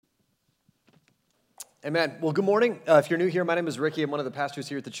Amen. Well, good morning. If you're new here, my name is Ricky. I'm one of the pastors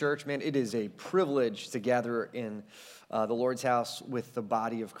here at the church. Man, it is a privilege to gather in the Lord's house with the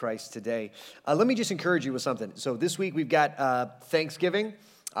body of Christ today. Let me just encourage you with something. So this week we've got Thanksgiving,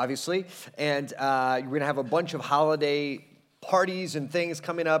 obviously, and you're going to have a bunch of holiday parties and things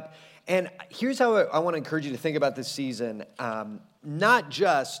coming up. And here's how I want to encourage you to think about this season, not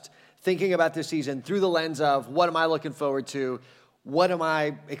just thinking about this season through the lens of what am I looking forward to, what am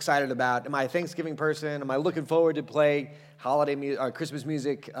I excited about? Am I a Thanksgiving person? Am I looking forward to play holiday or Christmas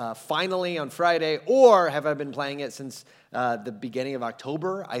music finally on Friday? Or have I been playing it since the beginning of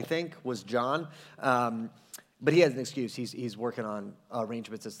October, I think, was John. But he has an excuse. He's working on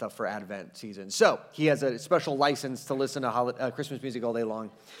arrangements and stuff for Advent season. So he has a special license to listen to Christmas music all day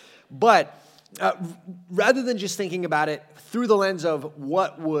long. But rather than just thinking about it through the lens of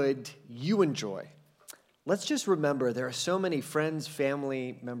what would you enjoy, let's just remember there are so many friends,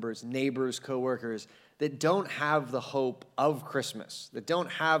 family members, neighbors, coworkers that don't have the hope of Christmas, that don't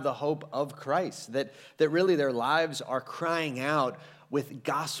have the hope of Christ, that really their lives are crying out with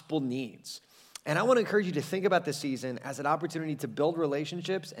gospel needs. And I want to encourage you to think about this season as an opportunity to build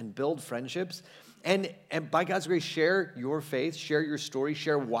relationships and build friendships. And by God's grace, share your faith, share your story,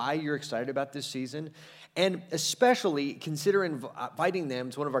 share why you're excited about this season. And especially consider inviting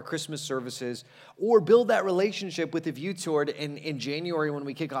them to one of our Christmas services or build that relationship with a view toward in January when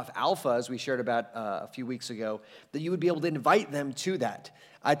we kick off Alpha, as we shared about a few weeks ago, that you would be able to invite them to that.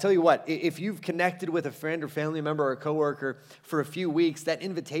 I tell you what, if you've connected with a friend or family member or a coworker for a few weeks, that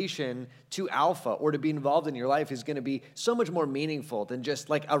invitation to Alpha or to be involved in your life is going to be so much more meaningful than just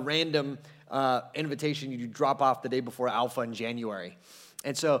like a random invitation you drop off the day before Alpha in January.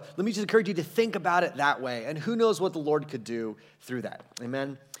 And so let me just encourage you to think about it that way. And who knows what the Lord could do through that.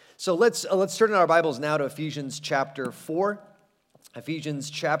 Amen. So let's turn in our Bibles now to Ephesians chapter 4. Ephesians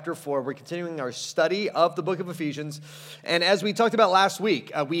chapter 4. We're continuing our study of the book of Ephesians. And as we talked about last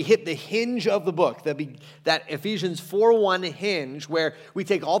week, we hit the hinge of the book, that Ephesians 4:1 hinge, where we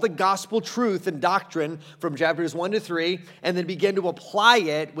take all the gospel truth and doctrine from chapters 1 to 3 and then begin to apply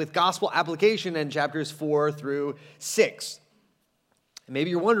it with gospel application in chapters 4 through 6.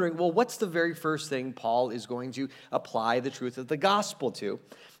 Maybe you're wondering, well, what's the very first thing Paul is going to apply the truth of the gospel to?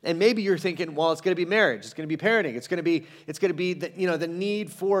 And maybe you're thinking, well, it's going to be marriage, it's going to be parenting, it's going to be the need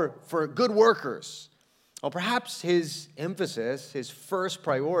for good workers. Well, perhaps his emphasis, his first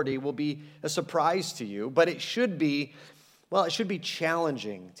priority will be a surprise to you, but it should be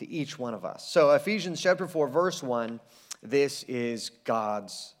challenging to each one of us. So Ephesians chapter 4, verse 1, this is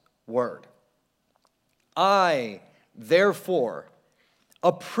God's word. I, therefore,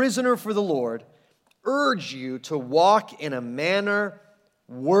 a prisoner for the Lord, urge you to walk in a manner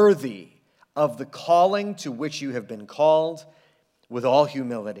worthy of the calling to which you have been called, with all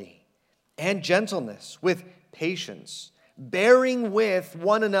humility and gentleness, with patience, bearing with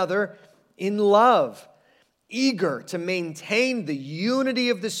one another in love, eager to maintain the unity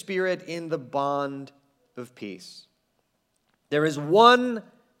of the Spirit in the bond of peace. There is one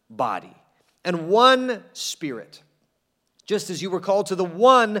body and one Spirit, just as you were called to the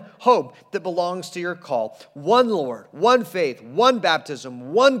one hope that belongs to your call. One Lord, one faith, one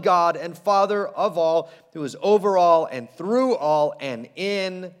baptism, one God and Father of all, who is over all and through all and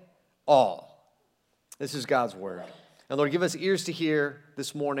in all. This is God's word. And Lord, give us ears to hear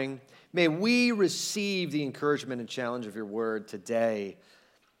this morning. May we receive the encouragement and challenge of your word today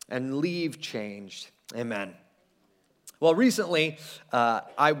and leave changed. Amen. Well, recently,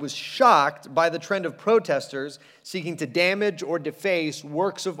 I was shocked by the trend of protesters seeking to damage or deface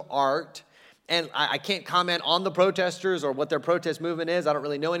works of art. And I can't comment on the protesters or what their protest movement is. I don't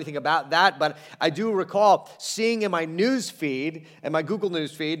really know anything about that. But I do recall seeing in my news feed, in my Google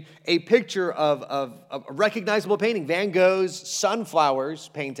news feed, a picture of a recognizable painting, Van Gogh's Sunflowers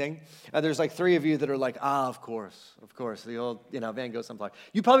painting. There's like three of you that are like, of course, the old, Van Gogh Sunflower.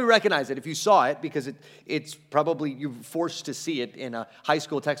 You probably recognize it if you saw it because it's probably, you're forced to see it in a high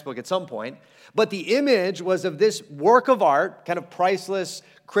school textbook at some point. But the image was of this work of art, kind of priceless,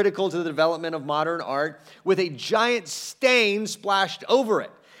 critical to the development of modern art, with a giant stain splashed over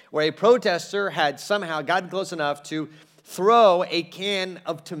it, where a protester had somehow gotten close enough to throw a can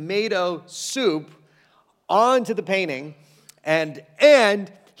of tomato soup onto the painting. And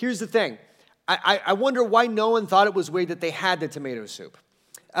here's the thing. I wonder why no one thought it was weird that they had the tomato soup.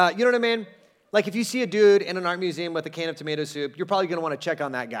 You know what I mean? Like if you see a dude in an art museum with a can of tomato soup, you're probably going to want to check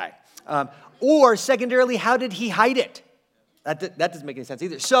on that guy. Or secondarily, how did he hide it? That doesn't make any sense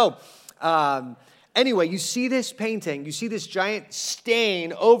either. So anyway, you see this painting, you see this giant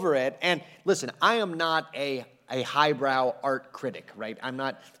stain over it. And listen, I am not a a highbrow art critic, right? I'm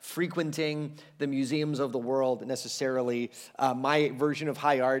not frequenting the museums of the world necessarily. My version of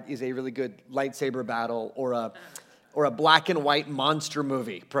high art is a really good lightsaber battle or a black and white monster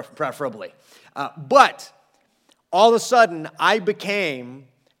movie, preferably. But all of a sudden, I became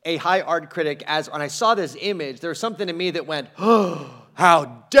a high art critic when I saw this image, there was something in me that went, oh,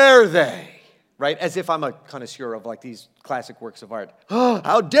 how dare they? Right? As if I'm a connoisseur of like these classic works of art. Oh,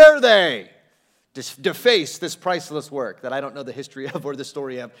 how dare they deface this priceless work that I don't know the history of or the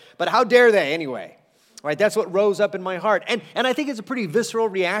story of. But how dare they anyway? Right? That's what rose up in my heart. And I think it's a pretty visceral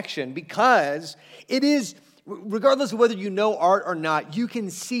reaction because it is, regardless of whether you know art or not, you can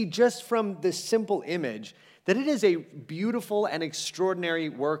see just from this simple image that it is a beautiful and extraordinary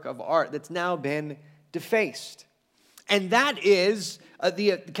work of art that's now been defaced. And that is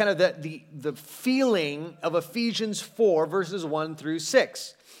the feeling of Ephesians 4, verses 1 through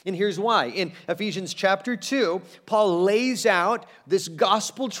 6. And here's why. In Ephesians chapter 2, Paul lays out this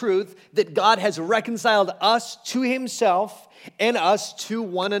gospel truth that God has reconciled us to himself and us to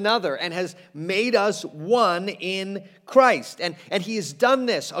one another and has made us one in Christ. And he has done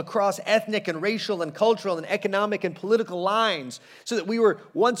this across ethnic and racial and cultural and economic and political lines so that we were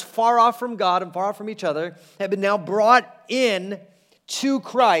once far off from God and far off from each other, have been now brought in to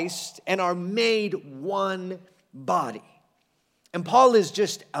Christ and are made one body. And Paul is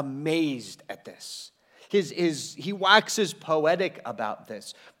just amazed at this. He waxes poetic about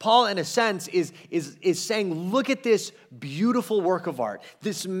this. Paul, in a sense, is saying, look at this beautiful work of art,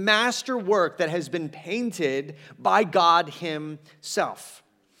 this master work that has been painted by God himself.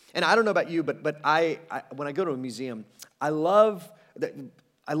 And I don't know about you, but I when I go to a museum, I love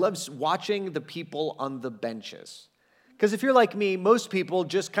watching the people on the benches. Because if you're like me, most people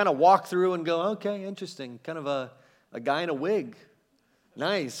just kind of walk through and go, okay, interesting, kind of a guy in a wig.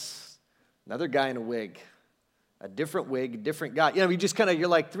 Nice. Another guy in a wig. A different wig, different guy. You know, you're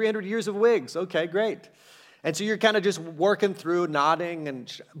like 300 years of wigs. Okay, great. And so you're kind of just working through, nodding.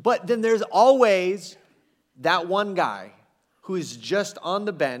 But then there's always that one guy who is just on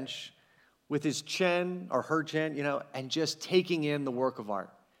the bench with his chin or her chin, and just taking in the work of art.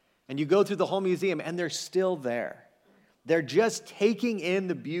 And you go through the whole museum and they're still there. They're just taking in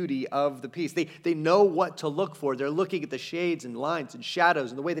the beauty of the piece. They know what to look for. They're looking at the shades and lines and shadows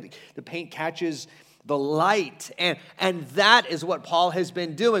and the way that the paint catches the light. And that is what Paul has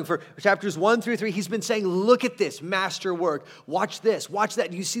been doing for chapters 1 through 3. He's been saying, look at this master work. Watch this. Watch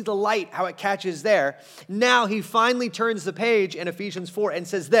that. You see the light, how it catches there. Now he finally turns the page in Ephesians 4 and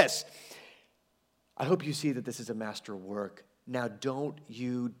says this. I hope you see that this is a master work. Now don't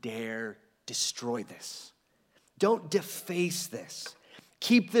you dare destroy this. Don't deface this.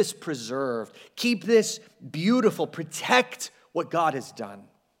 Keep this preserved. Keep this beautiful. Protect what God has done.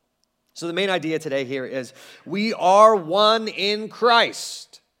 So the main idea today here is we are one in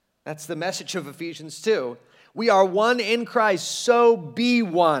Christ. That's the message of Ephesians 2. We are one in Christ, so be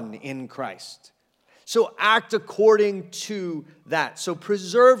one in Christ. So act according to that. So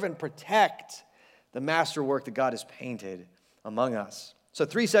preserve and protect the masterwork that God has painted among us. So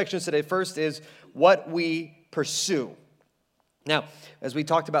 3 sections today. First is what we pursue. Now, as we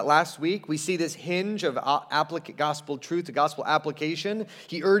talked about last week, we see this hinge of gospel truth, the gospel application.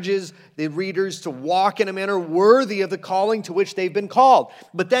 He urges the readers to walk in a manner worthy of the calling to which they've been called.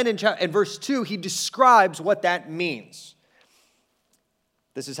 But then in verse 2, he describes what that means.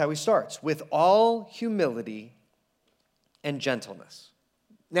 This is how he starts, with all humility and gentleness.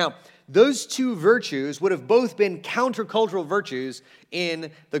 Now, those two virtues would have both been countercultural virtues in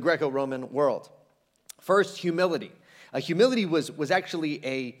the Greco-Roman world. First, humility. Humility was actually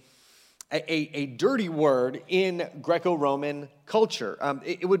a dirty word in Greco-Roman culture.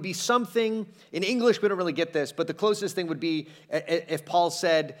 It would be something, in English we don't really get this, but the closest thing would be if Paul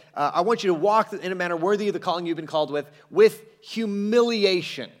said, I want you to walk in a manner worthy of the calling you've been called with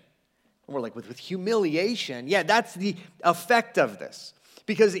humiliation. And we're like, with humiliation? Yeah, that's the effect of this.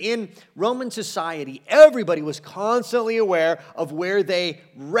 Because in Roman society, everybody was constantly aware of where they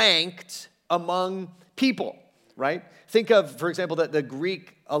ranked among people, right? Think of, for example, the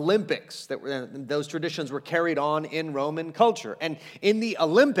Greek Olympics. Those traditions were carried on in Roman culture. And in the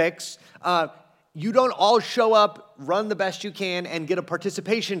Olympics, you don't all show up, run the best you can, and get a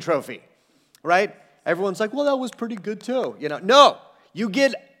participation trophy, right? Everyone's like, well, that was pretty good too. No, you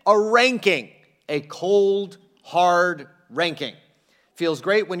get a ranking, a cold, hard ranking. Feels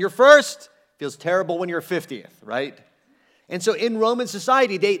great when you're first, feels terrible when you're 50th, right? And so in Roman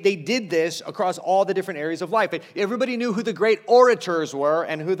society, they did this across all the different areas of life. Everybody knew who the great orators were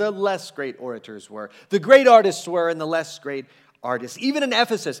and who the less great orators were. The great artists were and the less great artists. Even in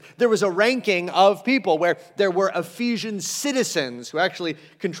Ephesus, there was a ranking of people where there were Ephesian citizens who actually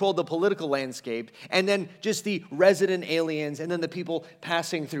controlled the political landscape, and then just the resident aliens, and then the people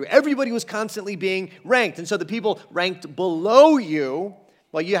passing through. Everybody was constantly being ranked. And so the people ranked below you,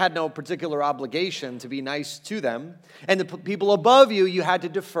 well, you had no particular obligation to be nice to them. And the people above you, you had to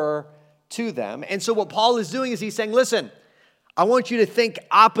defer to them. And so what Paul is doing is he's saying, listen, I want you to think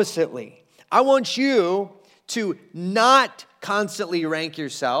oppositely. I want you to not constantly rank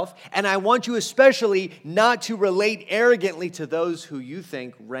yourself, and I want you especially not to relate arrogantly to those who you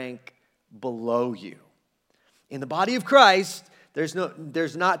think rank below you. In the body of Christ, there's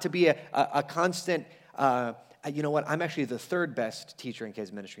not to be a constant, you know what, I'm actually the third best teacher in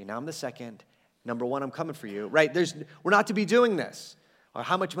kids ministry. Now I'm the second. Number one, I'm coming for you, right? We're not to be doing this. Or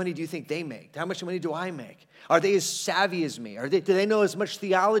how much money do you think they make? How much money do I make? Are they as savvy as me? Do they know as much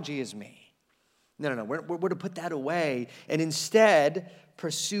theology as me? No. We're to put that away and instead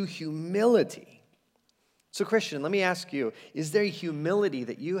pursue humility. So, Christian, let me ask you, is there humility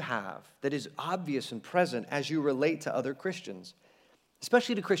that you have that is obvious and present as you relate to other Christians?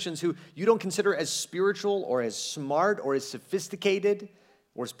 Especially to Christians who you don't consider as spiritual or as smart or as sophisticated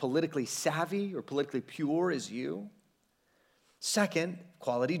or as politically savvy or politically pure as you. Second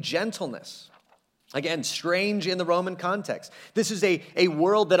quality, gentleness. Again, strange in the Roman context. This is a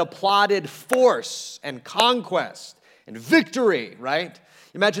world that applauded force and conquest and victory, right?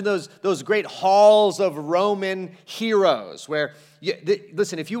 Imagine those great halls of Roman heroes where,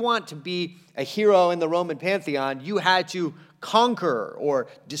 listen, if you want to be a hero in the Roman pantheon, you had to conquer or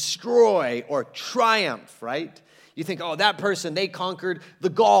destroy or triumph, right? You think, oh, that person, they conquered the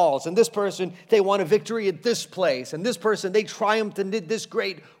Gauls, and this person, they won a victory at this place, and this person, they triumphed and did this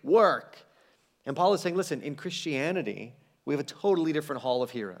great work. And Paul is saying, listen, in Christianity, we have a totally different hall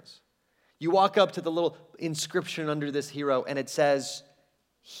of heroes. You walk up to the little inscription under this hero, and it says,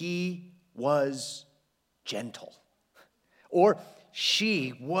 he was gentle. Or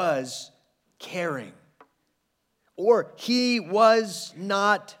she was caring. Or he was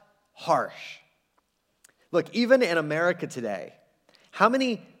not harsh. Look, even in America today, how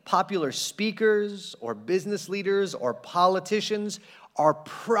many popular speakers or business leaders or politicians are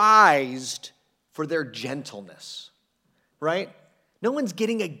prized for their gentleness, right? No one's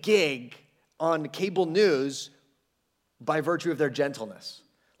getting a gig on cable news by virtue of their gentleness.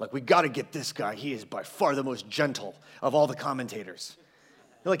 Like, we got to get this guy. He is by far the most gentle of all the commentators.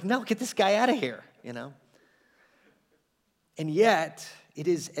 They're like, no, get this guy out of here, you know? And yet, it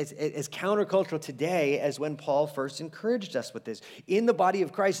is as countercultural today as when Paul first encouraged us with this. In the body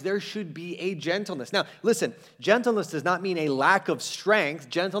of Christ, there should be a gentleness. Now, listen, gentleness does not mean a lack of strength.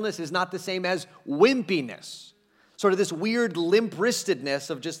 Gentleness is not the same as wimpiness. Sort of this weird limp-wristedness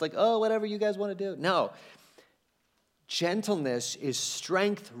of just like, oh, whatever you guys want to do. No. Gentleness is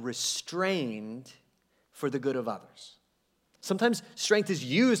strength restrained for the good of others. Sometimes strength is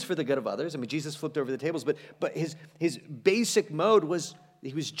used for the good of others. I mean, Jesus flipped over the tables, but his basic mode was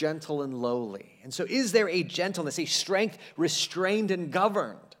he was gentle and lowly. And so is there a gentleness, a strength restrained and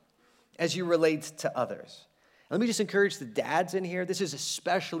governed as you relate to others? And let me just encourage the dads in here. This is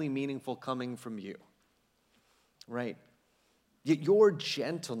especially meaningful coming from you, right? Your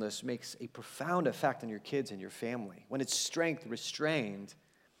gentleness makes a profound effect on your kids and your family when it's strength restrained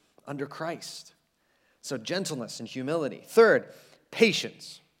under Christ. So gentleness and humility. Third,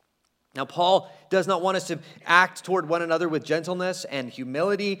 patience. Now, Paul does not want us to act toward one another with gentleness and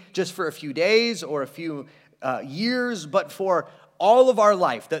humility just for a few days or a few years, but for all of our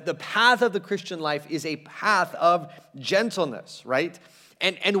life. The path of the Christian life is a path of gentleness, right?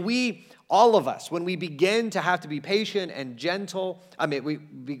 And we, all of us, when we begin to have to be patient and gentle, we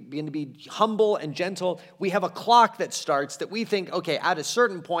begin to be humble and gentle, we have a clock that starts that we think, okay, at a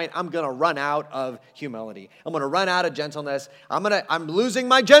certain point, I'm going to run out of humility. I'm going to run out of gentleness. I'm losing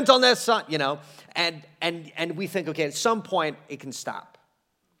my gentleness, you know, and we think, okay, at some point, it can stop.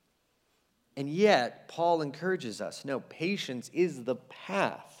 And yet, Paul encourages us, no, patience is the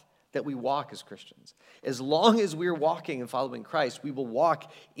path that we walk as Christians. As long as we're walking and following Christ, we will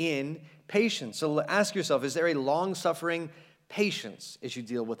walk in patience. So ask yourself, is there a long-suffering patience as you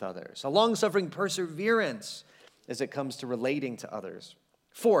deal with others? A long-suffering perseverance as it comes to relating to others?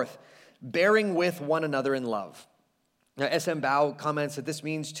 Fourth, bearing with one another in love. Now, S.M. Bao comments that this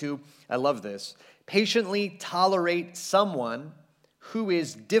means to, I love this, patiently tolerate someone who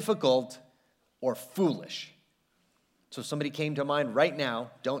is difficult or foolish. So if somebody came to mind right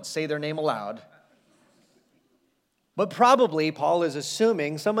now, don't say their name aloud. But probably Paul is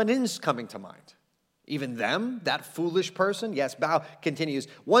assuming someone is coming to mind. Even them, that foolish person. Yes, Bao continues.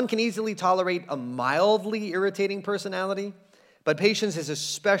 One can easily tolerate a mildly irritating personality, But patience is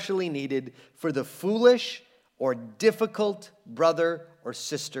especially needed for the foolish or difficult brother or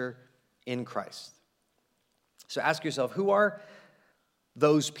sister in Christ. So ask yourself, who are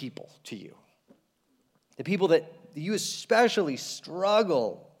those people to you? The people that you especially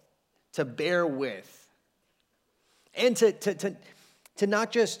struggle to bear with. And to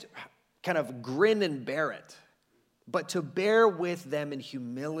not just kind of grin and bear it, but to bear with them in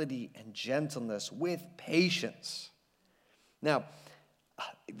humility and gentleness, with patience. Now,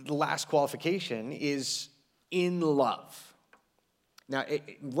 the last qualification is in love. Now,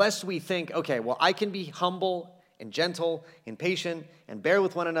 lest we think, okay, well, I can be humble and gentle and patient and bear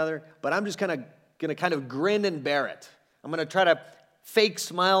with one another, but I'm just going to kind of grin and bear it. I'm going to try to fake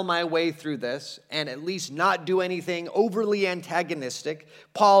smile my way through this and at least not do anything overly antagonistic.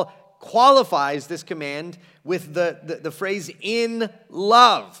 Paul qualifies this command with the phrase in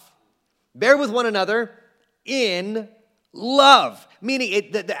love. Bear with one another in love,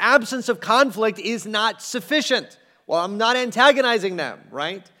 meaning the absence of conflict is not sufficient. Well, I'm not antagonizing them,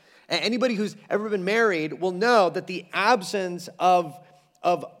 right? Anybody who's ever been married will know that the absence of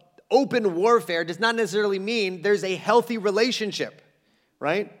open warfare does not necessarily mean there's a healthy relationship,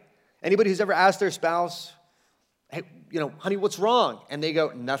 right? Anybody who's ever asked their spouse, hey, honey, what's wrong? And they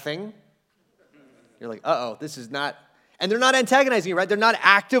go, nothing. You're like, uh-oh, this is not, and they're not antagonizing you, right? They're not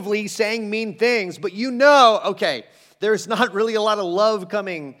actively saying mean things, but okay, there's not really a lot of love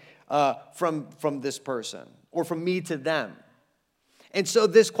coming from this person or from me to them. And so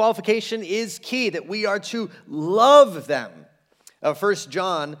this qualification is key, that we are to love them. 1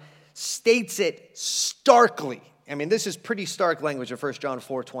 John states it starkly. I mean, this is pretty stark language of 1 John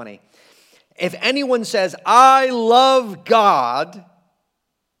 4:20. If anyone says, I love God,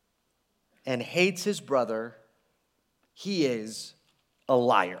 and hates his brother, he is a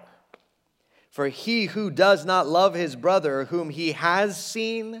liar. For he who does not love his brother whom he has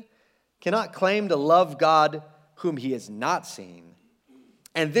seen cannot claim to love God whom he has not seen.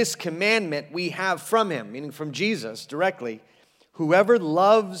 And this commandment we have from him, meaning from Jesus directly, whoever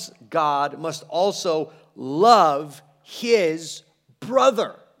loves God must also love his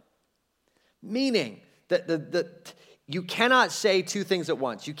brother. Meaning that you cannot say two things at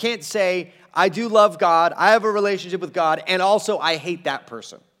once. You can't say, I do love God, I have a relationship with God, and also I hate that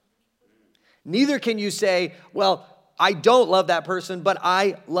person. Neither can you say, well, I don't love that person, but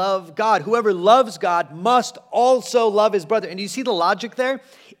I love God. Whoever loves God must also love his brother. And do you see the logic there?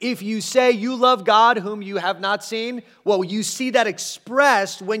 If you say you love God whom you have not seen, well, you see that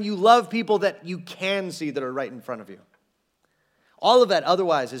expressed when you love people that you can see that are right in front of you. All of that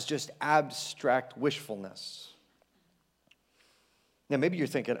otherwise is just abstract wishfulness. Now, maybe you're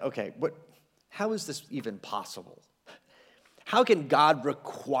thinking, okay, how is this even possible? How can God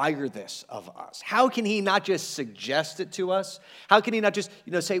require this of us? How can he not just suggest it to us? How can he not just,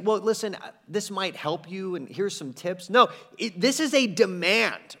 say, well, listen, this might help you and here's some tips? No, this is a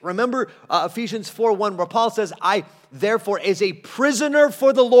demand. Remember Ephesians 4:1 where Paul says, I, therefore, as a prisoner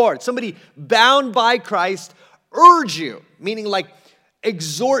for the Lord, somebody bound by Christ, urge you, meaning like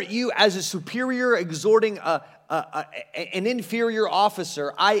exhort you as a superior, exhorting an inferior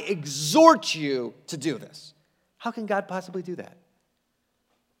officer. I exhort you to do this. How can God possibly do that?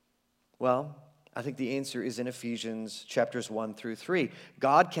 Well, I think the answer is in Ephesians chapters 1-3.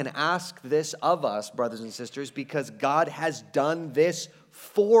 God can ask this of us, brothers and sisters, because God has done this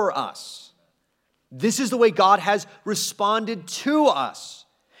for us. This is the way God has responded to us.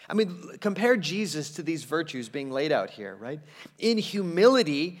 I mean, compare Jesus to these virtues being laid out here, right? In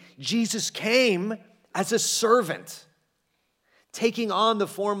humility, Jesus came as a servant, taking on the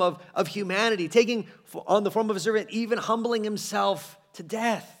form of humanity, taking on the form of a servant, even humbling himself to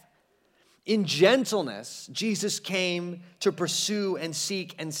death. In gentleness, Jesus came to pursue and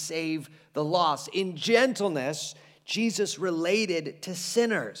seek and save the lost. In gentleness, Jesus related to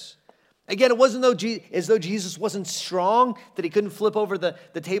sinners. Again, it wasn't as though Jesus wasn't strong, that he couldn't flip over the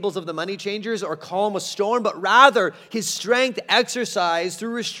tables of the money changers or calm a storm, but rather his strength exercised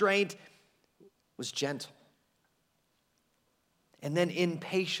through restraint was gentle. And then in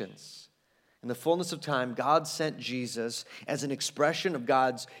patience, in the fullness of time, God sent Jesus as an expression of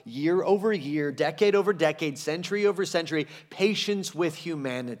God's year over year, decade over decade, century over century, patience with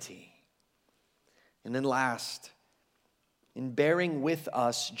humanity. And then last, in bearing with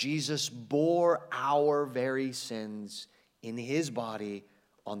us, Jesus bore our very sins in his body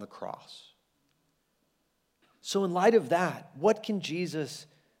on the cross. So in light of that, what can Jesus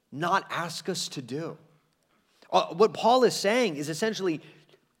not ask us to do? What Paul is saying is essentially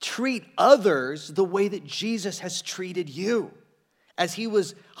treat others the way that Jesus has treated you. as he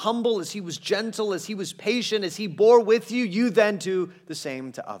was humble, as he was gentle, as he was patient, as he bore with you, you then do the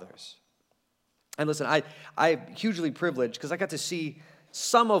same to others. And listen, I'm hugely privileged because I got to see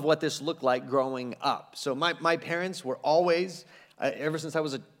some of what this looked like growing up. So my parents were always, ever since I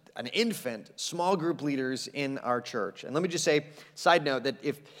was an infant, small group leaders in our church. And let me just say, side note, that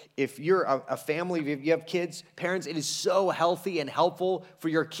if you're a family, if you have kids, parents, it is so healthy and helpful for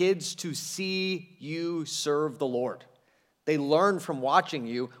your kids to see you serve the Lord. They learn from watching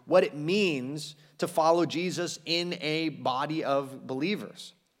you what it means to follow Jesus in a body of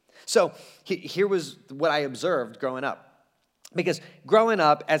believers. So here was what I observed growing up. Because growing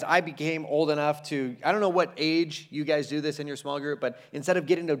up, as I became old enough to, I don't know what age you guys do this in your small group, but instead of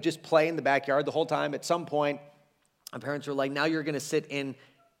getting to just play in the backyard the whole time, at some point, my parents were like, now you're going to sit in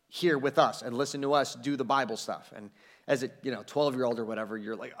here with us and listen to us do the Bible stuff. And as a 12-year-old or whatever,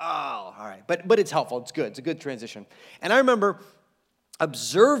 you're like, oh, all right. But it's helpful. It's good. It's a good transition. And I remember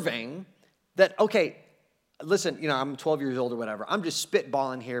observing that, okay, listen, I'm 12 years old or whatever. I'm just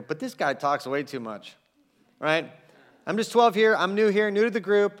spitballing here, but this guy talks way too much, right? I'm just 12 here. I'm new here, new to the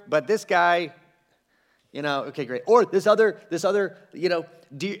group. But this guy, okay, great. Or this other,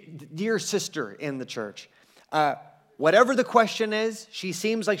 dear sister in the church. Whatever the question is, she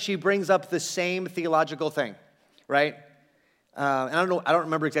seems like she brings up the same theological thing, right? And I don't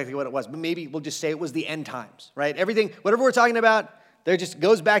remember exactly what it was, but maybe we'll just say it was the end times, right? Everything, whatever we're talking about, there just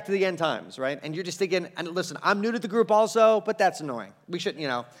goes back to the end times, right? And you're just thinking, and listen, I'm new to the group also, but that's annoying. We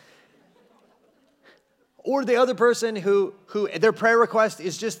shouldn't, Or the other person who their prayer request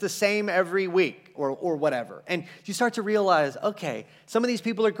is just the same every week or whatever. And you start to realize, okay, some of these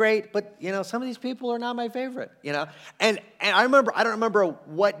people are great, but, some of these people are not my favorite, And I don't remember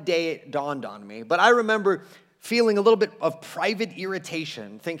what day it dawned on me, but I remember feeling a little bit of private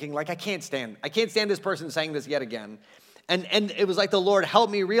irritation, thinking like, I can't stand this person saying this yet again. And it was like the Lord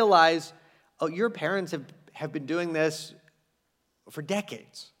helped me realize, oh, your parents have been doing this for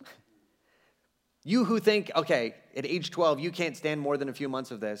decades. You who think, okay, at age 12, you can't stand more than a few months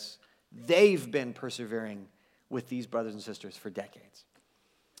of this, they've been persevering with these brothers and sisters for decades.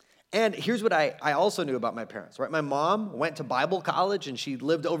 And here's what I also knew about my parents, right? My mom went to Bible college and she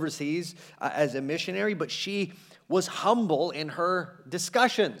lived overseas as a missionary, but she was humble in her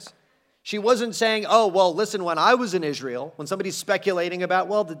discussions. She wasn't saying, oh, well, listen, when I was in Israel, when somebody's speculating about,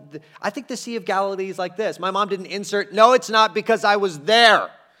 well, I think the Sea of Galilee is like this. My mom didn't insert, no, it's not because I was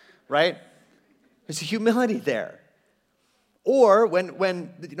there, right? There's humility there. Or when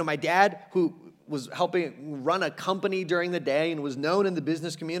my dad, who was helping run a company during the day and was known in the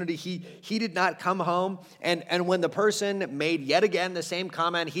business community, he did not come home. And when the person made yet again the same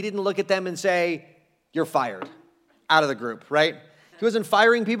comment, he didn't look at them and say, you're fired, out of the group, right? He wasn't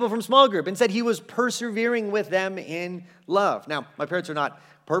firing people from small group. Instead, he was persevering with them in love. Now, my parents are not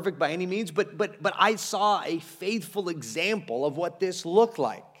perfect by any means, but I saw a faithful example of what this looked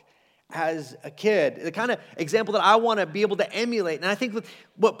like as a kid, the kind of example that I want to be able to emulate. And I think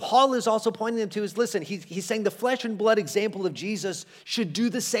what Paul is also pointing them to is, listen, he's saying the flesh and blood example of Jesus should do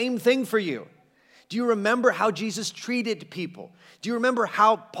the same thing for you. Do you remember how Jesus treated people? Do you remember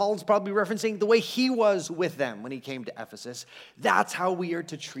how Paul's probably referencing the way he was with them when he came to Ephesus? That's how we are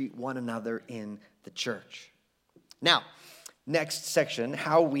to treat one another in the church. Now, next section,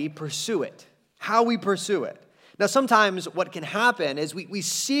 how we pursue it. How we pursue it. Now, sometimes what can happen is we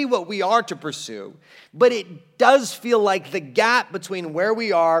see what we are to pursue, but it does feel like the gap between where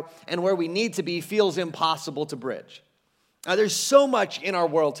we are and where we need to be feels impossible to bridge. Now, there's so much in our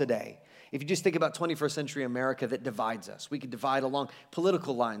world today. If you just think about 21st century America that divides us, we could divide along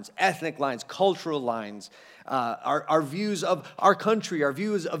political lines, ethnic lines, cultural lines, our views of our country, our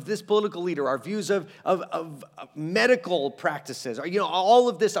views of this political leader, our views of medical practices, all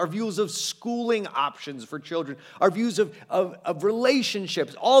of this, our views of schooling options for children, our views of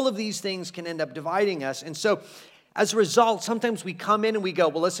relationships. All of these things can end up dividing us. And so as a result, sometimes we come in and we go,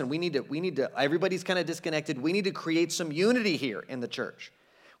 well, listen, we need to, everybody's kind of disconnected. We need to create some unity here in the church.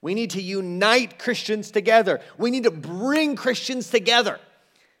 We need to unite Christians together. We need to bring Christians together.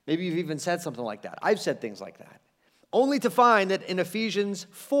 Maybe you've even said something like that. I've said things like that. Only to find that in Ephesians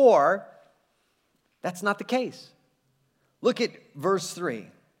 4, that's not the case. Look at verse 3.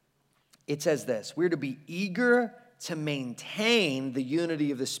 It says this, we're to be eager to maintain the unity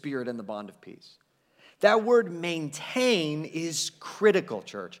of the Spirit and the bond of peace. That word maintain is critical,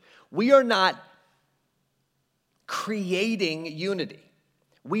 church. We are not creating unity.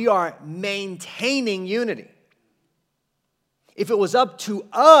 We are maintaining unity. If it was up to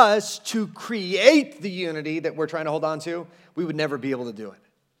us to create the unity that we're trying to hold on to, we would never be able to do it.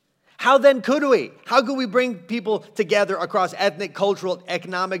 How then could we? How could we bring people together across ethnic, cultural,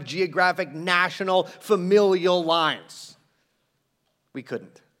 economic, geographic, national, familial lines? We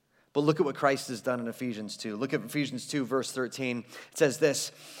couldn't. But look at what Christ has done in Ephesians 2. Look at Ephesians 2, verse 13. It says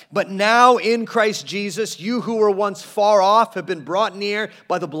this, "But now in Christ Jesus, you who were once far off have been brought near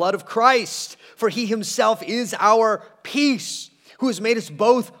by the blood of Christ. For he himself is our peace, who has made us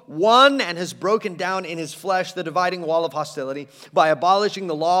both one and has broken down in his flesh the dividing wall of hostility by abolishing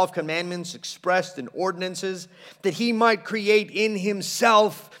the law of commandments expressed in ordinances, that he might create in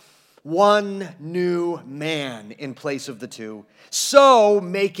himself one new man in place of the two, so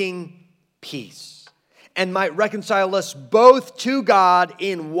making peace, and might reconcile us both to God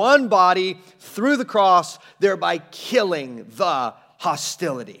in one body through the cross, thereby killing the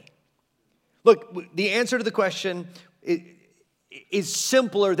hostility." Look, the answer to the question is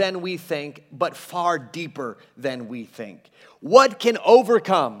simpler than we think, but far deeper than we think. What can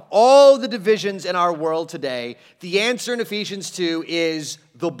overcome all the divisions in our world today? The answer in Ephesians 2 is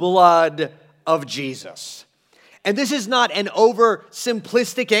the blood of Jesus. And this is not an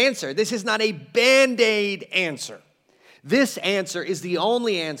oversimplistic answer. This is not a Band-Aid answer. This answer is the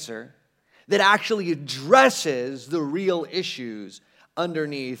only answer that actually addresses the real issues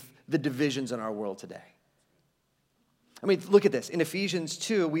underneath the divisions in our world today. I mean, look at this. In Ephesians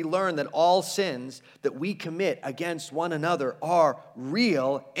 2, we learn that all sins that we commit against one another are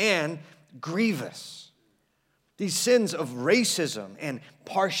real and grievous. These sins of racism and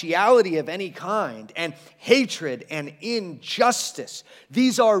partiality of any kind and hatred and injustice,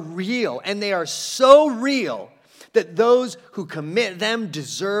 these are real, and they are so real that those who commit them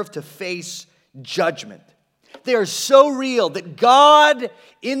deserve to face judgment. They are so real that God,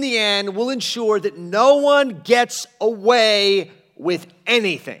 in the end, will ensure that no one gets away with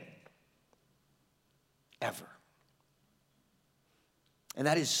anything. Ever. And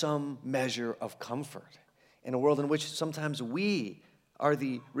that is some measure of comfort in a world in which sometimes we are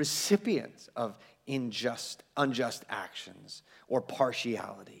the recipients of unjust actions or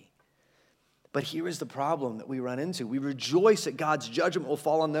partiality. But here is the problem that we run into. We rejoice that God's judgment will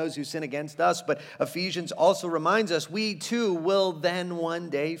fall on those who sin against us, but Ephesians also reminds us we too will then one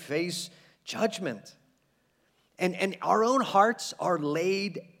day face judgment. And our own hearts are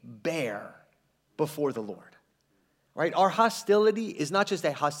laid bare before the Lord. Right? Our hostility is not just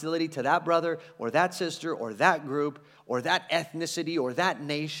a hostility to that brother or that sister or that group or that ethnicity or that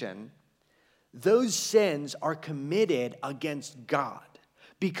nation. Those sins are committed against God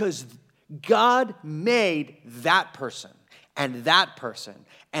because God made that person and that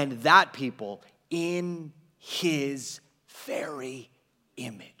people in his very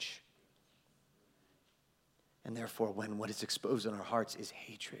image. And therefore, when what is exposed in our hearts is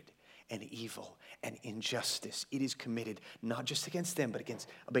hatred and evil and injustice, it is committed not just against them, but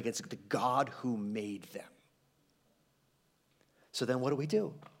against the God who made them. So then what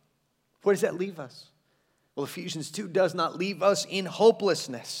do? Where does that leave us? Well, Ephesians 2 does not leave us in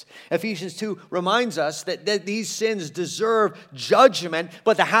hopelessness. Ephesians 2 reminds us that these sins deserve judgment,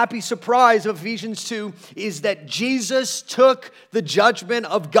 but the happy surprise of Ephesians 2 is that Jesus took the judgment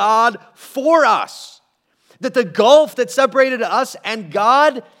of God for us. That the gulf that separated us and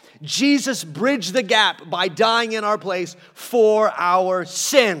God, Jesus bridged the gap by dying in our place for our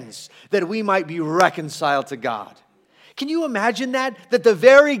sins, that we might be reconciled to God. Can you imagine that? That the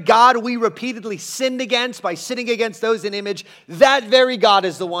very God we repeatedly sinned against by sinning against those in image, that very God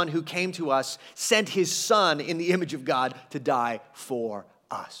is the one who came to us, sent his Son in the image of God to die for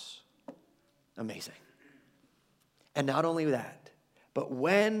us. Amazing. And not only that, but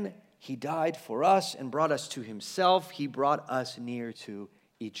when he died for us and brought us to himself, he brought us near to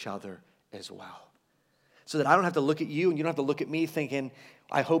each other as well. So that I don't have to look at you and you don't have to look at me thinking,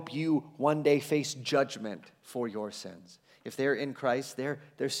 I hope you one day face judgment for your sins. If they're in Christ, their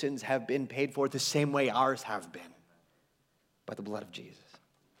sins have been paid for the same way ours have been, by the blood of Jesus.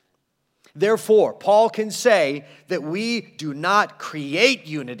 Therefore, Paul can say that we do not create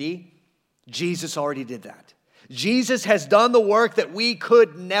unity. Jesus already did that. Jesus has done the work that we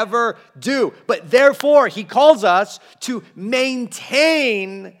could never do. But therefore, he calls us to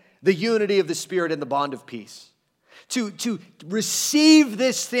maintain the unity of the Spirit and the bond of peace. To receive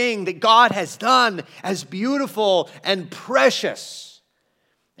this thing that God has done as beautiful and precious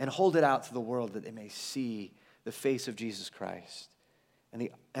and hold it out to the world that they may see the face of Jesus Christ and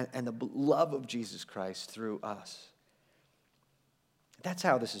the love of Jesus Christ through us. That's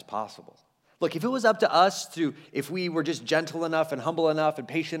how this is possible. Look, if it was up to us if we were just gentle enough and humble enough and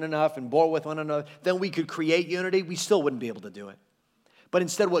patient enough and bore with one another, then we could create unity, we still wouldn't be able to do it. But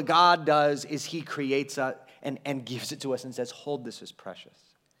instead what God does is he creates and gives it to us and says, hold this as precious.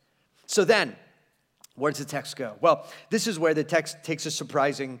 So then, where does the text go? Well, this is where the text takes a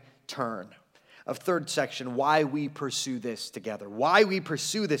surprising turn. Of third section, why we pursue this together. Why we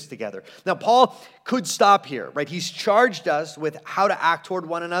pursue this together. Now, Paul could stop here, right? He's charged us with how to act toward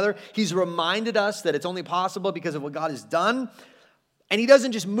one another. He's reminded us that it's only possible because of what God has done. And he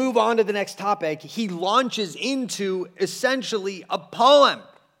doesn't just move on to the next topic. He launches into essentially a poem.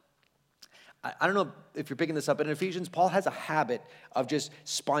 I don't know if you're picking this up, but in Ephesians, Paul has a habit of just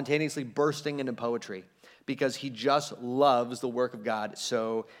spontaneously bursting into poetry, because he just loves the work of God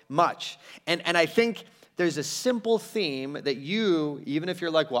so much. And I think there's a simple theme that you, even if you're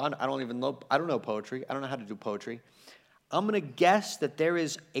like, well, I don't know poetry. I don't know how to do poetry. I'm going to guess that there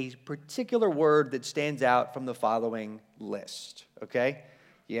is a particular word that stands out from the following list, okay?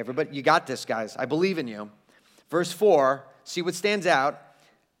 Yeah, everybody, you got this, guys. I believe in you. Verse 4, see what stands out.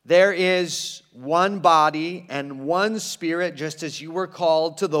 There is one body and one spirit, just as you were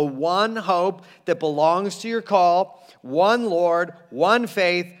called to the one hope that belongs to your call, one Lord, one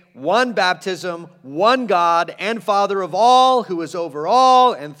faith, one baptism, one God and Father of all, who is over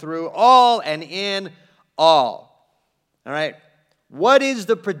all and through all and in all. All right. What is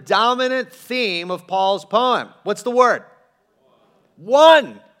the predominant theme of Paul's poem? What's the word?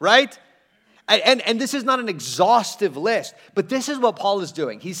 One, right? And this is not an exhaustive list, but this is what Paul is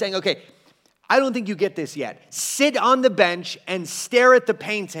doing. He's saying, okay, I don't think you get this yet. Sit on the bench and stare at the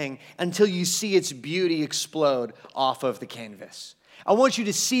painting until you see its beauty explode off of the canvas. I want you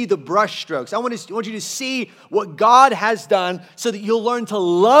to see the brush strokes. I want you to see what God has done so that you'll learn to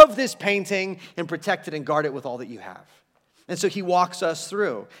love this painting and protect it and guard it with all that you have. And so he walks us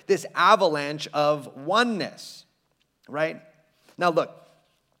through this avalanche of oneness, right? Now look.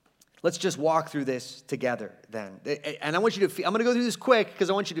 Let's just walk through this together then. And I want you to feel, I'm going to go through this quick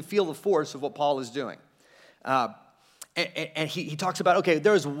because I want you to feel the force of what Paul is doing. And he talks about, okay,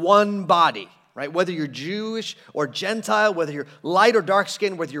 there's one body, right? Whether you're Jewish or Gentile, whether you're light or dark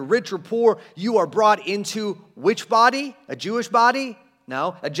skinned, whether you're rich or poor, you are brought into which body? A Jewish body?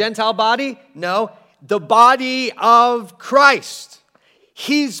 No. A Gentile body? No. The body of Christ.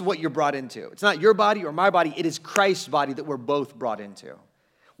 He's what you're brought into. It's not your body or my body. It is Christ's body that we're both brought into.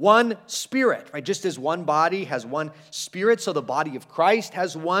 One spirit, right? Just as one body has one spirit, so the body of Christ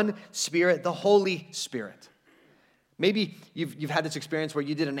has one spirit, the Holy Spirit. Maybe you've had this experience where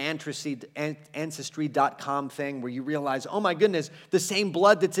you did an Ancestry.com thing where you realize, oh my goodness, the same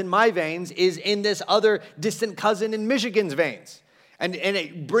blood that's in my veins is in this other distant cousin in Michigan's veins. And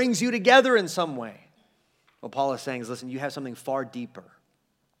it brings you together in some way. What Paul is saying is, listen, you have something far deeper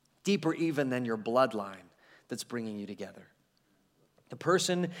even than your bloodline that's bringing you together. The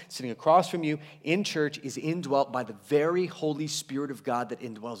person sitting across from you in church is indwelt by the very Holy Spirit of God that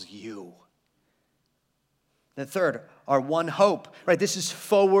indwells you. And third, our one hope, right? This is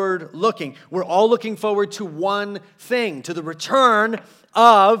forward looking. We're all looking forward to one thing, to the return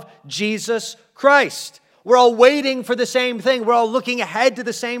of Jesus Christ. We're all waiting for the same thing. We're all looking ahead to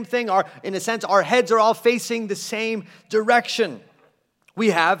the same thing. In a sense, our heads are all facing the same direction.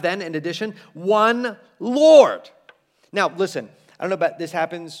 We have then, in addition, one Lord. Now, listen. I don't know about this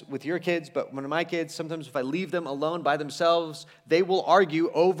happens with your kids, but one of my kids, sometimes if I leave them alone by themselves, they will argue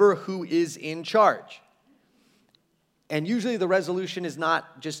over who is in charge. And usually the resolution is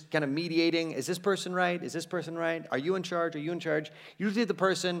not just kind of mediating, is this person right? Is this person right? Are you in charge? Are you in charge? Usually the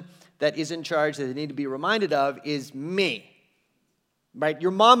person that is in charge that they need to be reminded of is me. Right?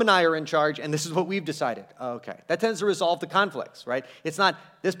 Your mom and I are in charge, and this is what we've decided. Okay. That tends to resolve the conflicts, right? It's not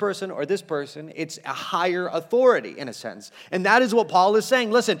this person or this person. It's a higher authority, in a sense. And that is what Paul is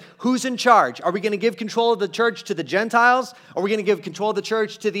saying. Listen, who's in charge? Are we going to give control of the church to the Gentiles? Are we going to give control of the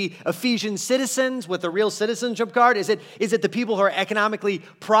church to the Ephesian citizens with a real citizenship card? Is it the people who are economically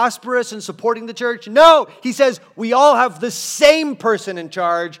prosperous and supporting the church? No. He says we all have the same person in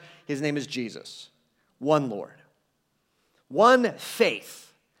charge. His name is Jesus. One Lord. One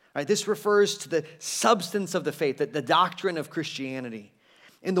faith, right? This refers to the substance of the faith, the doctrine of Christianity.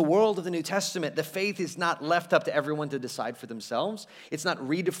 In the world of the New Testament, the faith is not left up to everyone to decide for themselves. It's not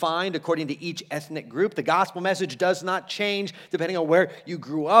redefined according to each ethnic group. The gospel message does not change depending on where you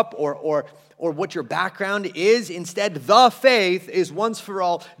grew up or what your background is. Instead, the faith is once for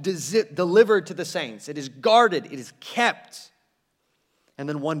all delivered to the saints. It is guarded. It is kept. And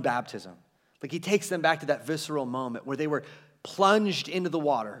then one baptism. Like he takes them back to that visceral moment where they were plunged into the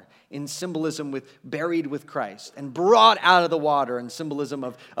water in symbolism with buried with Christ and brought out of the water in symbolism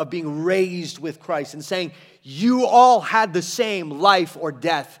of being raised with Christ and saying, you all had the same life or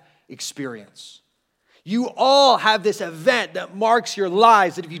death experience. You all have this event that marks your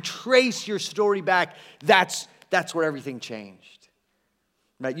lives that if you trace your story back, that's where everything changed.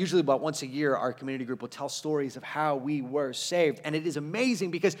 Right? Usually about once a year, our community group will tell stories of how we were saved. And it is amazing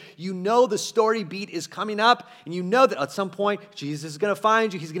because you know the story beat is coming up, and you know that at some point, Jesus is going to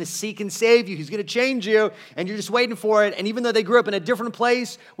find you. He's going to seek and save you. He's going to change you, and you're just waiting for it. And even though they grew up in a different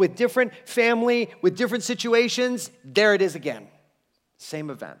place, with different family, with different situations, there it is again.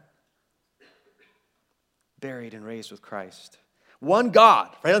 Same event. Buried and raised with Christ. One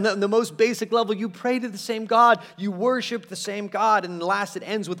God, right? On the most basic level, you pray to the same God, you worship the same God, and last it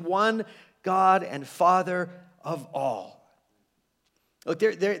ends with one God and Father of all. Look,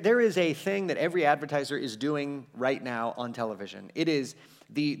 there is a thing that every advertiser is doing right now on television. It is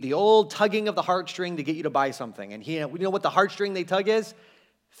the old tugging of the heartstring to get you to buy something. And you know what the heartstring they tug is?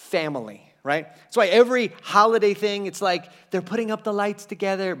 Family, right? That's why every holiday thing, it's like they're putting up the lights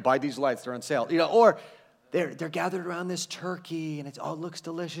together. Buy these lights, they're on sale. Or they're gathered around this turkey, and it looks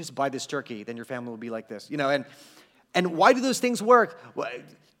delicious. Buy this turkey, then your family will be like this. And why do those things work?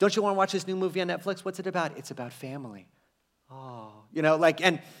 Don't you want to watch this new movie on Netflix? What's it about? It's about family. Oh,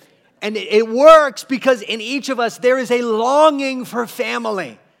 and it works because in each of us there is a longing for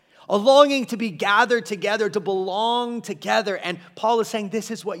family, a longing to be gathered together, to belong together. And Paul is saying, this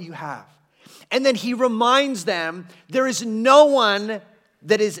is what you have. And then he reminds them, there is no one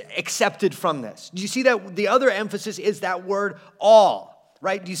that is accepted from this. Do you see that? The other emphasis is that word all,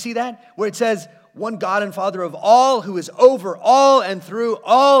 right? Do you see that? Where it says, one God and Father of all, who is over all and through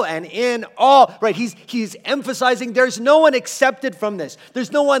all and in all, right? He's emphasizing there's no one accepted from this.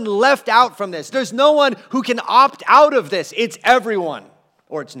 There's no one left out from this. There's no one who can opt out of this. It's everyone,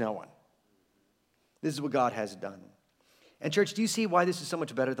 or it's no one. This is what God has done. And church, do you see why this is so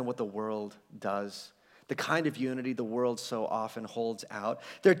much better than what the world does? The kind of unity the world so often holds out.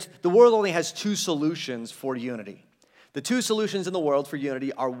 The world only has two solutions for unity. The two solutions in the world for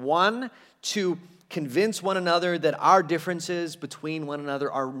unity are, one, to convince one another that our differences between one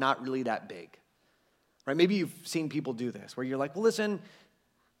another are not really that big. Right? Maybe you've seen people do this, where you're like, well, listen,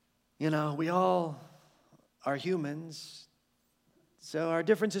 we all are humans, so our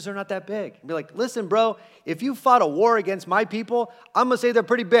differences are not that big. And be like, listen, bro, if you fought a war against my people, I'm going to say they're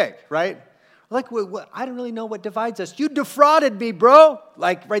pretty big, right? Like, I don't really know what divides us. You defrauded me, bro.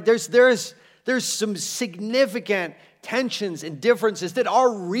 Like, right, there's some significant tensions and differences that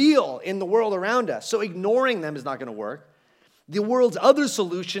are real in the world around us. So ignoring them is not going to work. The world's other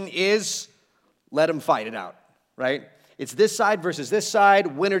solution is let them fight it out, right? It's this side versus this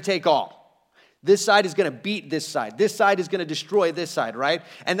side, winner take all. This side is going to beat this side. This side is going to destroy this side, right?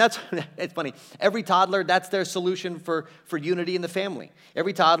 And it's funny. Every toddler, that's their solution for unity in the family.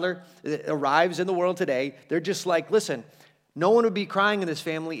 Every toddler that arrives in the world today, they're just like, listen, no one would be crying in this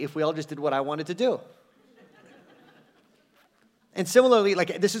family if we all just did what I wanted to do. And similarly,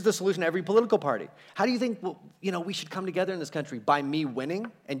 like, this is the solution to every political party. How do you think, we should come together in this country? By me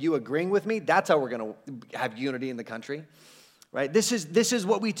winning and you agreeing with me? That's how we're going to have unity in the country. Right? This is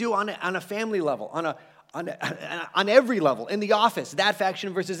what we do on a family level, on every level, in the office. That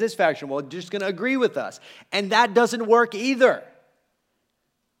faction versus this faction, well, they're just going to agree with us. And that doesn't work either.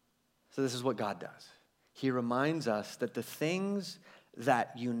 So this is what God does. He reminds us that the things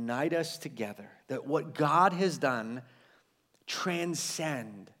that unite us together, that what God has done,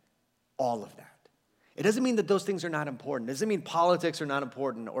 transcend all of that. It doesn't mean that those things are not important. It doesn't mean politics are not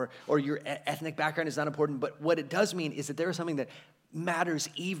important or your ethnic background is not important. But what it does mean is that there is something that matters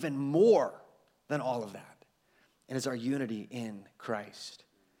even more than all of that. And it's our unity in Christ.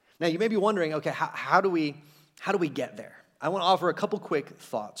 Now, you may be wondering, okay, how do we get there? I want to offer a couple quick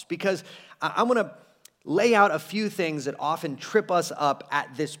thoughts because I want to lay out a few things that often trip us up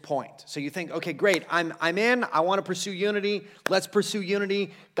at this point. So you think, okay, great, I'm in. I want to pursue unity. Let's pursue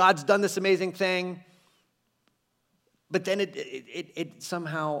unity. God's done this amazing thing. But then it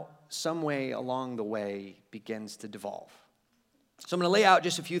somehow, some way along the way begins to devolve. So I'm going to lay out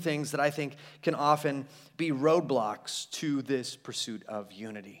just a few things that I think can often be roadblocks to this pursuit of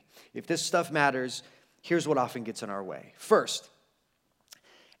unity. If this stuff matters, here's what often gets in our way. First,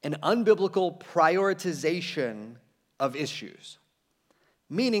 an unbiblical prioritization of issues.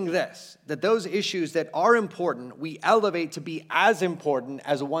 Meaning this, that those issues that are important, we elevate to be as important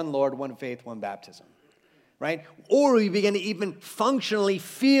as one Lord, one faith, one baptism. Right? Or we begin to even functionally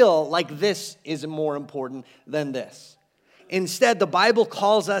feel like this is more important than this. Instead, the Bible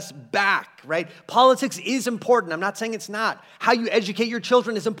calls us back, right? Politics is important. I'm not saying it's not. How you educate your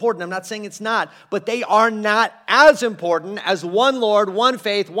children is important. I'm not saying it's not. But they are not as important as one Lord, one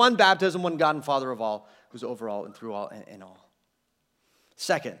faith, one baptism, one God and Father of all, who's over all and through all and in all.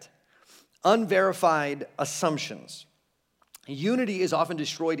 Second, unverified assumptions. Unity is often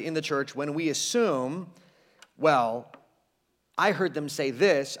destroyed in the church when we assume, well, I heard them say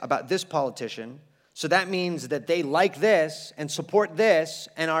this about this politician, so that means that they like this and support this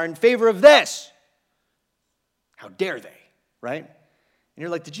and are in favor of this. How dare they, right? And you're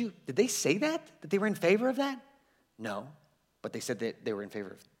like, did they say that? That they were in favor of that? No, but they said that they were in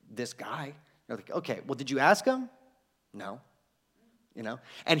favor of this guy. You're like, okay, well, did you ask them? No.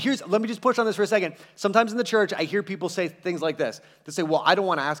 And let me just push on this for a second. Sometimes in the church, I hear people say things like this. They say, well, I don't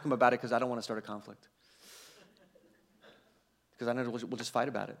want to ask them about it because I don't want to start a conflict. Because I know we'll just fight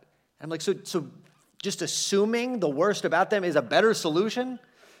about it. And I'm like, so just assuming the worst about them is a better solution?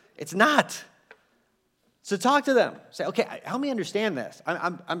 It's not. So talk to them. Say, okay, help me understand this.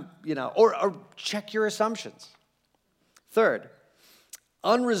 Or check your assumptions. Third,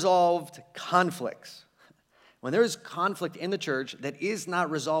 unresolved conflicts. When there is conflict in the church that is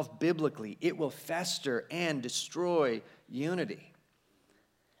not resolved biblically, it will fester and destroy unity.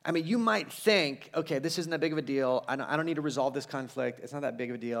 I mean, you might think, okay, this isn't that big of a deal. I don't need to resolve this conflict. It's not that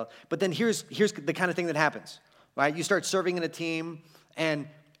big of a deal. But then here's the kind of thing that happens, right? You start serving in a team, and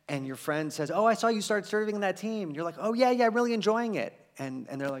your friend says, oh, I saw you start serving in that team. And you're like, oh, yeah, I'm really enjoying it. And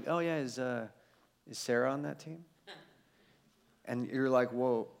they're like, oh, yeah, is Sarah on that team? And you're like,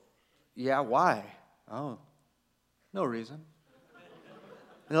 whoa, yeah, why? Oh, no reason. And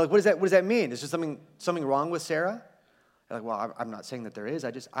they're like, what does that mean? Is there something wrong with Sarah? They're like, well, I'm not saying that there is.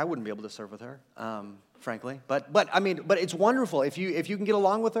 I wouldn't be able to serve with her, frankly. But it's wonderful if you can get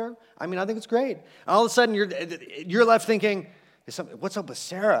along with her. I mean, I think it's great. And all of a sudden, you're left thinking, what's up with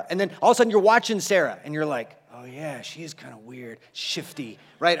Sarah? And then all of a sudden, you're watching Sarah, and you're like, oh yeah, she's kind of weird, shifty,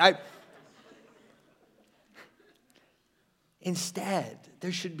 right? Instead,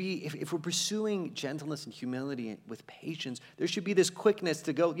 there should be, if we're pursuing gentleness and humility with patience, there should be this quickness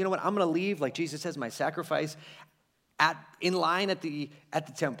to go, you know what, I'm going to leave, like Jesus says, my sacrifice in line at the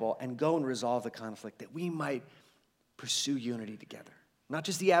temple and go and resolve the conflict that we might pursue unity together. Not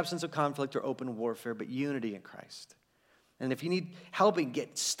just the absence of conflict or open warfare, but unity in Christ. And if you need help and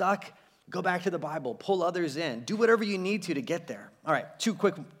get stuck, go back to the Bible, pull others in, do whatever you need to get there. All right, 2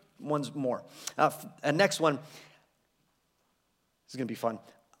 quick ones more. Next one. This is going to be fun.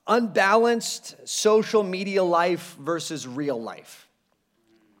 Unbalanced social media life versus real life.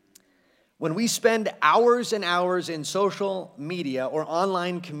 When we spend hours and hours in social media or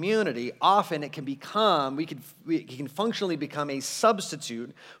online community, often it can functionally become a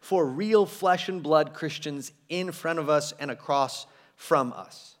substitute for real flesh and blood Christians in front of us and across from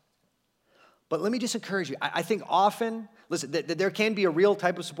us. But let me just encourage you. I think often, listen, that there can be a real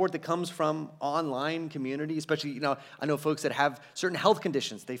type of support that comes from online community, especially, I know folks that have certain health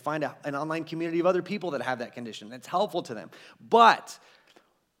conditions. They find an online community of other people that have that condition. That's helpful to them. But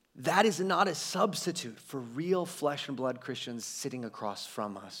that is not a substitute for real flesh and blood Christians sitting across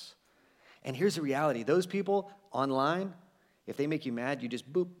from us. And here's the reality. Those people online, if they make you mad, you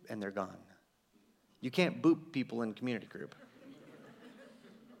just boop and they're gone. You can't boop people in community group.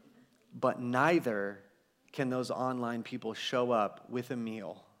 But neither can those online people show up with a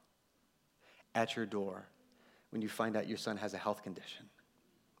meal at your door when you find out your son has a health condition.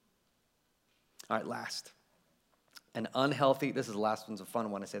 All right, last. This is the last one's a fun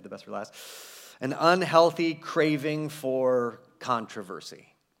one, I saved the best for last. An unhealthy craving for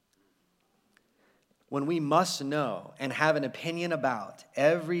controversy. When we must know and have an opinion about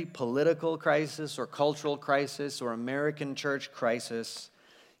every political crisis or cultural crisis or American church crisis,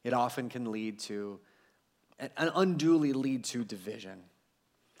 it often can unduly lead to division.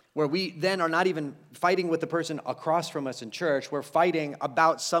 Where we then are not even fighting with the person across from us in church, we're fighting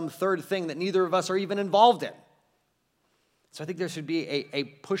about some third thing that neither of us are even involved in. So I think there should be a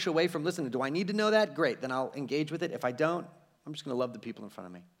push away from, listen, do I need to know that? Great, then I'll engage with it. If I don't, I'm just going to love the people in front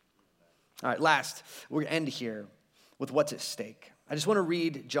of me. All right, last, we're going to end here with what's at stake. I just want to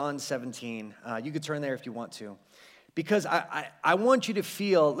read John 17. You could turn there if you want to. Because I want you to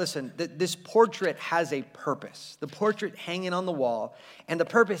feel, listen, that this portrait has a purpose. The portrait hanging on the wall. And the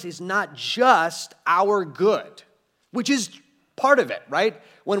purpose is not just our good, which is part of it, right?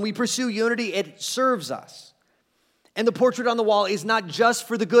 When we pursue unity, it serves us. And the portrait on the wall is not just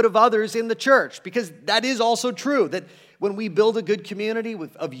for the good of others in the church, because that is also true, that when we build a good community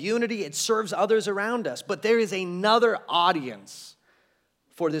of unity, it serves others around us. But there is another audience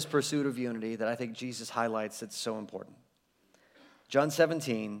for this pursuit of unity that I think Jesus highlights that's so important. John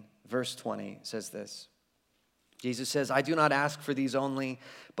 17, verse 20 says this. Jesus says, I do not ask for these only,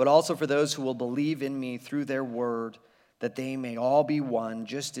 but also for those who will believe in me through their word, that they may all be one,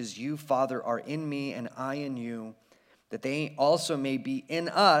 just as you, Father, are in me and I in you, that they also may be in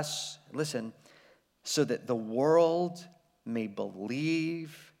us, listen, so that the world may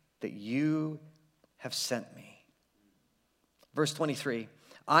believe that you have sent me. Verse 23,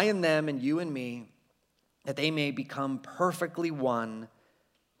 I and them and you and me, that they may become perfectly one,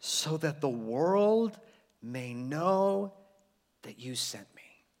 so that the world may know that you sent me.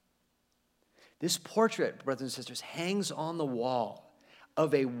 This portrait, brothers and sisters, hangs on the wall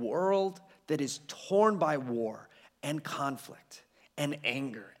of a world that is torn by war and conflict and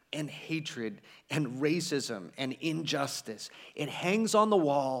anger and hatred and racism and injustice. It hangs on the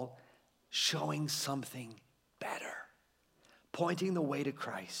wall showing something better, pointing the way to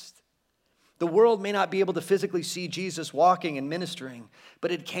Christ. The world may not be able to physically see Jesus walking and ministering,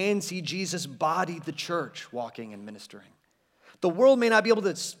 but it can see Jesus' body, the church, walking and ministering. The world may not be able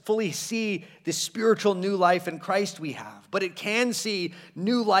to fully see the spiritual new life in Christ we have, but it can see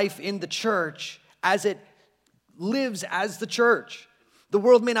new life in the church as it lives as the church. The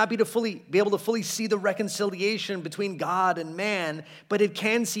world may not be able to fully see the reconciliation between God and man, but it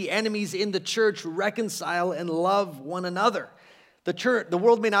can see enemies in the church reconcile and love one another. The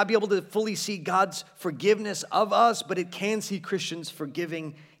world may not be able to fully see God's forgiveness of us, but it can see Christians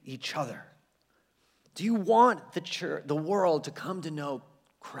forgiving each other. Do you want the world to come to know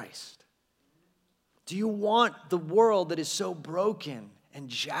Christ? Do you want the world that is so broken and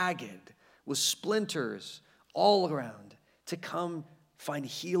jagged with splinters all around to come find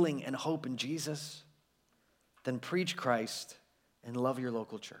healing and hope in Jesus? Then preach Christ and love your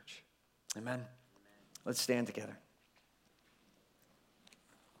local church. Amen. Let's stand together.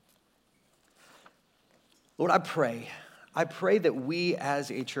 Lord, I pray that we as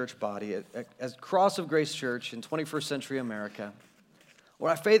a church body, as Cross of Grace Church in 21st century America,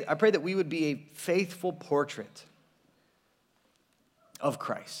 Lord, I pray that we would be a faithful portrait of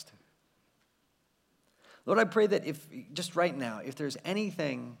Christ. Lord, I pray that just right now, if there's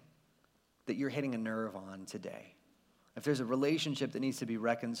anything that you're hitting a nerve on today, if there's a relationship that needs to be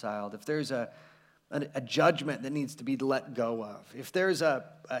reconciled, if there's a judgment that needs to be let go of, if there's a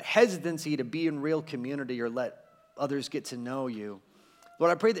hesitancy to be in real community or let others get to know you,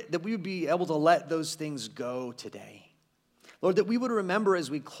 Lord, I pray that we would be able to let those things go today. Lord, that we would remember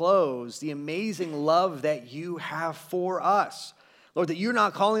as we close the amazing love that you have for us. Lord, that you're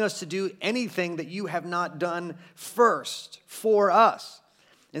not calling us to do anything that you have not done first for us.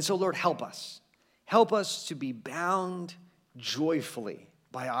 And so, Lord, help us. Help us to be bound joyfully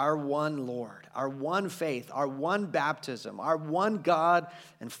by our one Lord, our one faith, our one baptism, our one God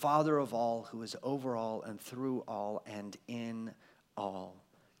and Father of all, who is over all and through all and in all.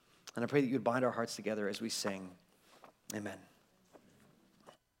 And I pray that you would bind our hearts together as we sing. Amen.